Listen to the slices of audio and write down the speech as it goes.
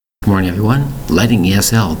Good morning, everyone.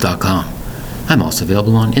 LightingESL.com. I'm also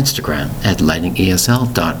available on Instagram at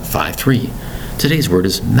lightingesl.53. Today's word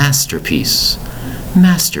is masterpiece.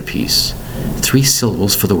 Masterpiece. 3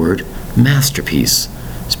 syllables for the word masterpiece,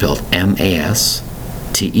 spelled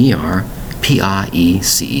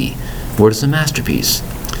M-A-S-T-E-R-P-I-E-C-E. What is a masterpiece?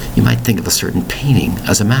 You might think of a certain painting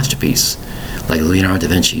as a masterpiece. Like Leonardo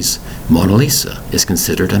da Vinci's Mona Lisa is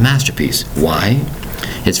considered a masterpiece. Why?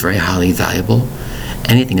 It's very highly valuable.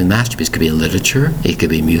 Anything in masterpiece could be in literature, it could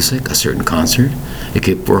be music, a certain concert, it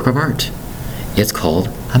could be a work of art. It's called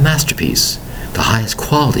a masterpiece. The highest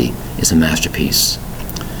quality is a masterpiece.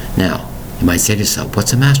 Now, you might say to yourself,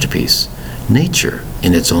 what's a masterpiece? Nature,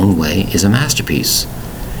 in its own way, is a masterpiece.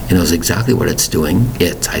 It knows exactly what it's doing.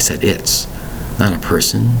 I said it's. Not a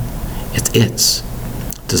person, it's.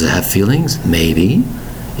 Does it have feelings? Maybe.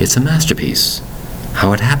 It's a masterpiece.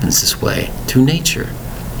 How it happens this way, through nature.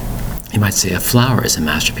 You might say a flower is a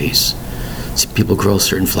masterpiece. See, people grow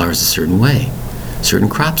certain flowers a certain way, certain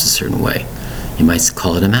crops a certain way. You might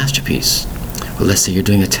call it a masterpiece. Or let's say you're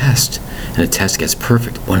doing a test, and the test gets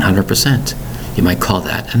perfect, 100%. You might call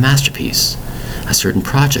that a masterpiece. A certain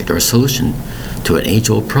project or a solution to an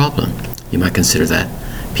age-old problem, you might consider that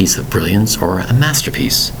piece of brilliance or a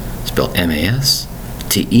masterpiece, spelled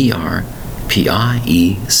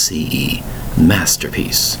M-A-S-T-E-R-P-I-E-C-E,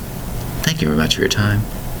 masterpiece. Thank you very much for your time.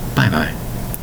 Bye-bye.